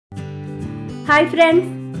Hi friends,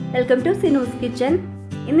 welcome to Sinuoos kitchen.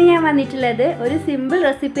 ഇന്ന് ഞാൻ വന്നിട്ടുള്ളത് ഒരു സിമ്പിൾ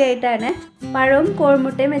റെസിപ്പി ആയിട്ടാണ്. പഴവും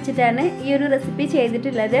കോഴിമുട്ടയും വെച്ചിട്ടാണ് ഈ ഒരു റെസിപ്പി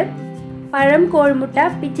ചെയ്തിട്ടുള്ളത്. പഴം കോഴിമുട്ട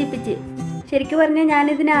പിച്ചി പിച്ചി. ശരിക്കും പറഞ്ഞാൽ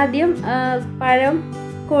ഞാൻ ഇതിന് ആദ്യം പഴം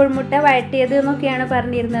കോഴിമുട്ട വഴറ്റിയത് എന്നൊക്കെയാണ്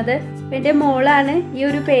പറഞ്ഞിരുന്നത്. എൻ്റെ മോളാണ് ഈ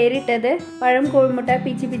ഒരു പേരിട്ടത്, പഴം കോഴിമുട്ട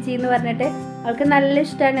പിച്ചി പിച്ചി എന്ന് പറഞ്ഞിട്ട്. അവൾക്ക് നല്ല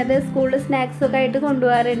ഇഷ്ടമാണ്, അത് സ്കൂളിൽ സ്നാക്സ് ഒക്കെ ആയിട്ട്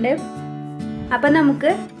കൊണ്ടുപോകാറുണ്ട്. അപ്പം നമുക്ക്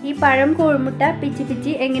ഈ പഴം കോഴിമുട്ട പിച്ചി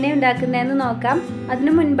പിച്ചി എങ്ങനെ ഉണ്ടാക്കുന്നതെന്ന് നോക്കാം.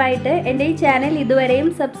 അതിനു മുൻപായിട്ട് എൻ്റെ ഈ ചാനൽ ഇതുവരെയും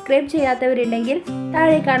സബ്സ്ക്രൈബ് ചെയ്യാത്തവരുണ്ടെങ്കിൽ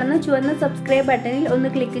താഴെ കാണുന്ന ചുവന്ന സബ്സ്ക്രൈബ് ബട്ടണിൽ ഒന്ന്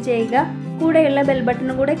ക്ലിക്ക് ചെയ്യുക. കൂടെയുള്ള ബെൽ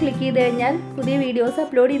ബട്ടണും കൂടെ ക്ലിക്ക് ചെയ്ത് കഴിഞ്ഞാൽ പുതിയ വീഡിയോസ്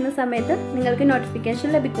അപ്ലോഡ് ചെയ്യുന്ന സമയത്ത് നിങ്ങൾക്ക് നോട്ടിഫിക്കേഷൻ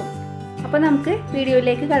ലഭിക്കും. അപ്പോൾ നമുക്ക്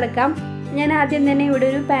വീഡിയോയിലേക്ക് കടക്കാം. ഞാൻ ആദ്യം തന്നെ ഇവിടെ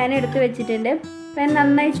ഒരു പാൻ എടുത്ത് വെച്ചിട്ടുണ്ട്. പാൻ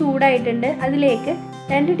നന്നായി ചൂടായിട്ടുണ്ട്. അതിലേക്ക്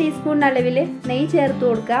 2 ടീസ്പൂൺ അളവിൽ നെയ്യ് ചേർത്ത്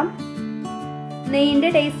കൊടുക്കാം. നെയ്യിൻ്റെ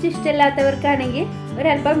ടേസ്റ്റ് ഇഷ്ടമില്ലാത്തവർക്കാണെങ്കിൽ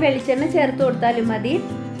ഒരല്പം വെളിച്ചെണ്ണ ചേർത്ത് കൊടുത്താലും മതി.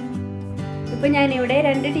 ഇപ്പോൾ ഞാനിവിടെ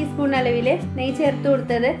 2 ടീസ്പൂൺ അളവിൽ നെയ്യ് ചേർത്ത്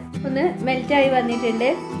കൊടുത്തത് ഒന്ന് മെൽറ്റായി വന്നിട്ടുണ്ട്.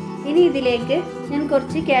 ഇനി ഇതിലേക്ക് ഞാൻ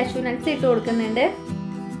കുറച്ച് കാഷ്യൂ നട്ട്സ് ഇട്ട് കൊടുക്കുന്നുണ്ട്.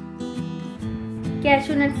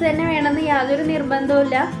 കാഷ്യൂ നട്ട്സ് തന്നെ വേണമെന്ന് യാതൊരു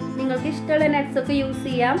നിർബന്ധവുമില്ല, നിങ്ങൾക്ക് ഇഷ്ടമുള്ള നട്ട്സൊക്കെ യൂസ്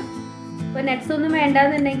ചെയ്യാം. ഇപ്പോൾ നട്ട്സ് ഒന്നും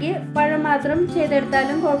വേണ്ടാന്നുണ്ടെങ്കിൽ പഴം മാത്രം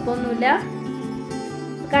ചെയ്തെടുത്താലും കുഴപ്പമൊന്നുമില്ല.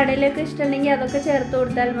 കടയിലൊക്കെ ഇഷ്ടമുണ്ടെങ്കിൽ അതൊക്കെ ചേർത്ത്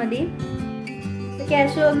കൊടുത്താൽ മതി.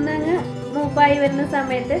 കാഷ്യൂ ഒന്നങ്ങ് മൂപ്പായി വരുന്ന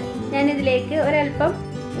സമയത്ത് ഞാൻ ഇതിലേക്ക് ഒരല്പം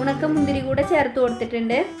ഉണക്ക മുന്തിരി കൂടെ ചേർത്ത്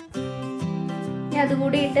കൊടുത്തിട്ടുണ്ട്. ഇനി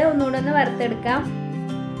അതുകൂടി ഇട്ട് ഒന്നുകൂടെ ഒന്ന് വറുത്തെടുക്കാം.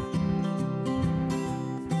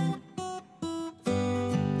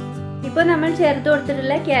 ഇപ്പോൾ നമ്മൾ ചേർത്ത്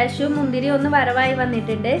കൊടുത്തിട്ടുള്ള കാഷ്യൂ മുന്തിരി ഒന്ന് വറവായി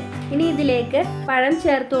വന്നിട്ടുണ്ട്. ഇനി ഇതിലേക്ക് പഴം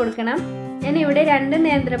ചേർത്ത് കൊടുക്കണം. ഞാൻ ഇവിടെ 2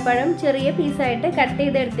 നേന്ത്രപ്പഴം ചെറിയ പീസായിട്ട് കട്ട്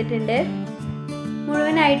ചെയ്തെടുത്തിട്ടുണ്ട്.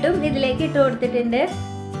 മുഴുവനായിട്ടും ഇതിലേക്ക് ഇട്ട് കൊടുത്തിട്ടുണ്ട്.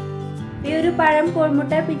 ഈ ഒരു പഴം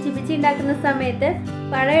കോഴിമുട്ട പിച്ചി പിച്ചി ഉണ്ടാക്കുന്ന സമയത്ത്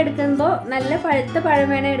പഴം എടുക്കുമ്പോൾ നല്ല പഴുത്ത പഴം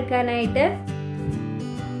വേണം എടുക്കാനായിട്ട്.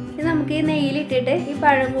 നമുക്ക് ഈ നെയ്യിലിട്ടിട്ട് ഈ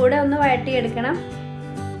പഴം കൂടെ ഒന്ന് വഴറ്റിയെടുക്കണം.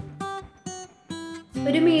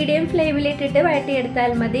 ഒരു മീഡിയം ഫ്ലെയിമിലിട്ടിട്ട്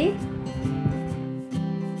വഴറ്റിയെടുത്താൽ മതി.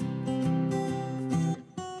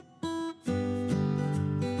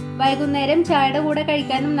 വൈകുന്നേരം ചായയുടെ കൂടെ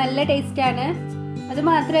കഴിക്കാനും നല്ല ടേസ്റ്റാണ്.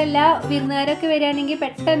 അതുമാത്രമല്ല, വിരുന്നുകാരൊക്കെ വരികയാണെങ്കിൽ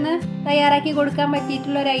പെട്ടെന്ന് തയ്യാറാക്കി കൊടുക്കാൻ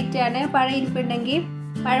പറ്റിയിട്ടുള്ള ഒരു ഐറ്റമാണ്. പഴം ഇരിപ്പുണ്ടെങ്കിൽ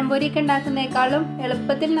പഴംപൊരിയൊക്കെ ഉണ്ടാക്കുന്നതിനേക്കാളും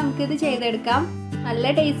എളുപ്പത്തിൽ നമുക്കിത് ചെയ്തെടുക്കാം.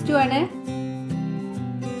 നല്ല ടേസ്റ്റുമാണ്.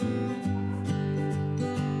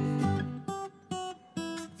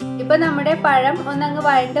 ഇപ്പൊ നമ്മുടെ പഴം ഒന്നങ്ങ്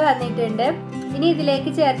വഴണ്ട് വന്നിട്ടുണ്ട്. ഇനി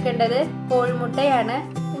ഇതിലേക്ക് ചേർക്കേണ്ടത് കോഴിമുട്ടയാണ്.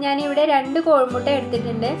 ഞാനിവിടെ 2 കോഴിമുട്ട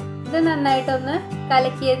എടുത്തിട്ടുണ്ട്. ഇത് നന്നായിട്ടൊന്ന്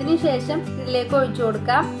കലക്കിയതിന് ശേഷം ഇതിലേക്ക് ഒഴിച്ചു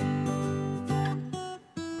കൊടുക്കാം.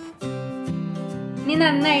 ഇനി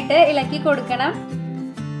നന്നായിട്ട് ഇളക്കി കൊടുക്കണം.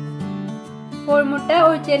 കോഴിമുട്ട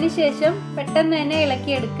ഒഴിച്ചതിന് ശേഷം പെട്ടെന്ന് തന്നെ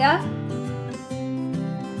ഇളക്കിയെടുക്കുക.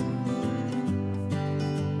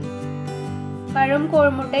 പഴവും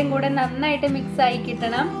കോഴിമുട്ടയും കൂടെ നന്നായിട്ട് മിക്സ് ആയി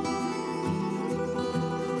കിട്ടണം.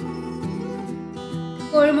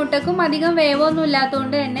 കോഴിമുട്ടക്കും അധികം വേവൊന്നും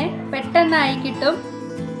ഇല്ലാത്തതുകൊണ്ട് തന്നെ പെട്ടെന്നായി കിട്ടും.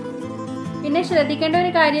 പിന്നെ ശ്രദ്ധിക്കേണ്ട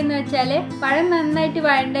ഒരു കാര്യം എന്ന് വെച്ചാൽ പഴം നന്നായിട്ട്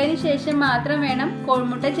വഴണ്ടതിന് ശേഷം മാത്രം വേണം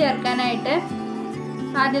കോഴിമുട്ട ചേർക്കാനായിട്ട്.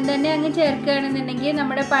 ആദ്യം തന്നെ അങ്ങ് ചേർക്കുകയാണെന്നുണ്ടെങ്കിൽ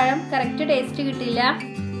നമ്മുടെ പഴം കറക്റ്റ് ടേസ്റ്റ് കിട്ടില്ല.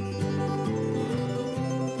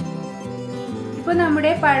 ഇപ്പോൾ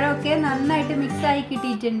നമ്മുടെ പഴമൊക്കെ നന്നായിട്ട് മിക്സ് ആയി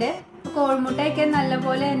കിട്ടിയിട്ടുണ്ട്. കോഴിമുട്ടയൊക്കെ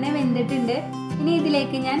നല്ലപോലെ തന്നെ വെന്തിട്ടുണ്ട്. ഇനി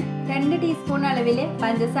ഇതിലേക്ക് ഞാൻ 2 ടീസ്പൂൺ അളവിൽ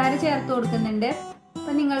പഞ്ചസാര ചേർത്ത് കൊടുക്കുന്നുണ്ട്.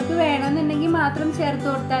 അപ്പോൾ നിങ്ങൾക്ക് വേണമെന്നുണ്ടെങ്കിൽ മാത്രം ചേർത്ത്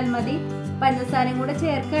കൊടുത്താൽ മതി. പഞ്ചസാരയും കൂടെ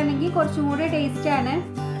ചേർക്കുകയാണെങ്കിൽ കുറച്ചും കൂടെ ടേസ്റ്റാണ്.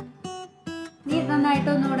 ഇനി നന്നായിട്ട്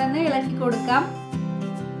ഒന്നുകൂടെ ഒന്ന് ഇളക്കി കൊടുക്കാം.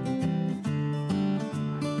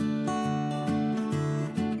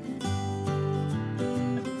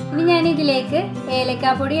 ഇനി ഞാൻ ഇതിലേക്ക്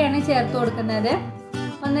ഏലക്കാപ്പൊടിയാണ് ചേർത്ത് കൊടുക്കുന്നത്.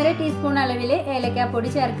 1.5 ടീസ്പൂൺ അളവിൽ ഏലക്കാപ്പൊടി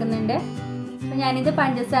ചേർക്കുന്നുണ്ട്. അപ്പോൾ ഞാനിത്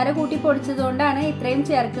പഞ്ചസാര കൂട്ടി പൊടിച്ചതുകൊണ്ടാണ് ഇത്രയും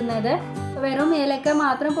ചേർക്കുന്നത്. വെറും ഏലക്ക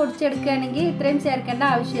മാത്രം പൊടിച്ചെടുക്കുകയാണെങ്കിൽ ഇത്രയും ചേർക്കേണ്ട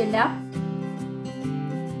ആവശ്യമില്ല.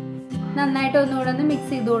 നന്നായിട്ട് ഒന്നുകൂടെ ഒന്ന് മിക്സ്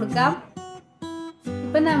ചെയ്ത് കൊടുക്കാം.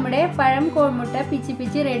 ഇപ്പം നമ്മുടെ പഴം കോഴിമുട്ട പിച്ചി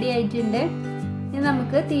പിച്ചി റെഡി ആയിട്ടുണ്ട്. ഇനി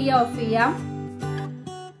നമുക്ക് തീ ഓഫ് ചെയ്യാം.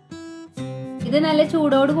 ഇത് നല്ല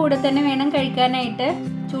ചൂടോട് കൂടെ തന്നെ വേണം കഴിക്കാനായിട്ട്.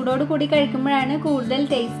 ചൂടോട് കൂടി കഴിക്കുമ്പോഴാണ് കൂടുതൽ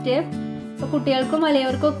ടേസ്റ്റ്. അപ്പോൾ കുട്ടികൾക്കും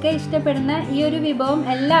വലിയവർക്കും ഒക്കെ ഇഷ്ടപ്പെടുന്ന ഈ ഒരു വിഭവം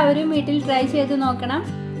എല്ലാവരും വീട്ടിൽ ട്രൈ ചെയ്ത് നോക്കണം.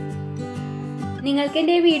 നിങ്ങൾക്ക്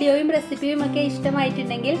എൻ്റെ ഈ വീഡിയോയും റെസിപ്പിയും ഒക്കെ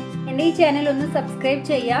ഇഷ്ടമായിട്ടുണ്ടെങ്കിൽ എൻ്റെ ഈ ചാനൽ ഒന്ന് സബ്സ്ക്രൈബ്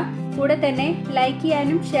ചെയ്യുക. കൂടെ തന്നെ ലൈക്ക്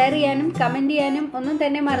ചെയ്യാനും ഷെയർ ചെയ്യാനും കമൻറ്റ് ചെയ്യാനും ഒന്നും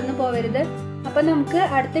തന്നെ മറന്നു പോകരുത്. അപ്പോൾ നമുക്ക്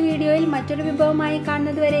അടുത്ത വീഡിയോയിൽ മറ്റൊരു വിഭവമായി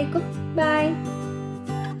കാണുന്നത് വരേക്കും ബൈ.